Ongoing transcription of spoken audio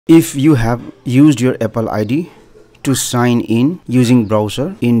If you have used your Apple ID to sign in using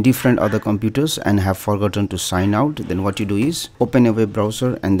browser in different other computers and have forgotten to sign out, then what you do is open a web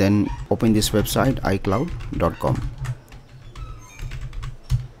browser and then open this website iCloud.com.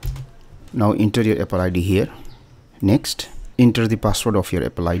 Now enter your Apple ID here. Next, enter the password of your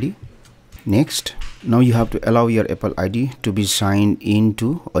Apple ID. Next, now you have to allow your Apple ID to be signed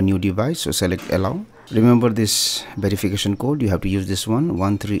into a new device, so select allow. Remember this verification code, you have to use this one,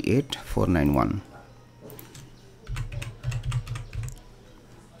 138491.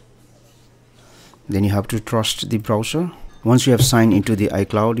 Then you have to trust the browser. Once you have signed into the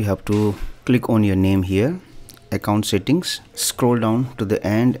iCloud, you have to click on your name here, account settings, scroll down to the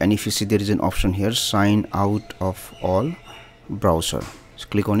end, and if you see there is an option here, sign out of all browser. So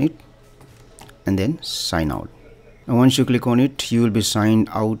click on it and then sign out. And once you click on it, you will be signed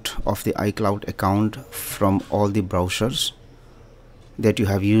out of the iCloud account from all the browsers that you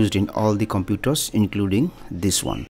have used in all the computers, including this one.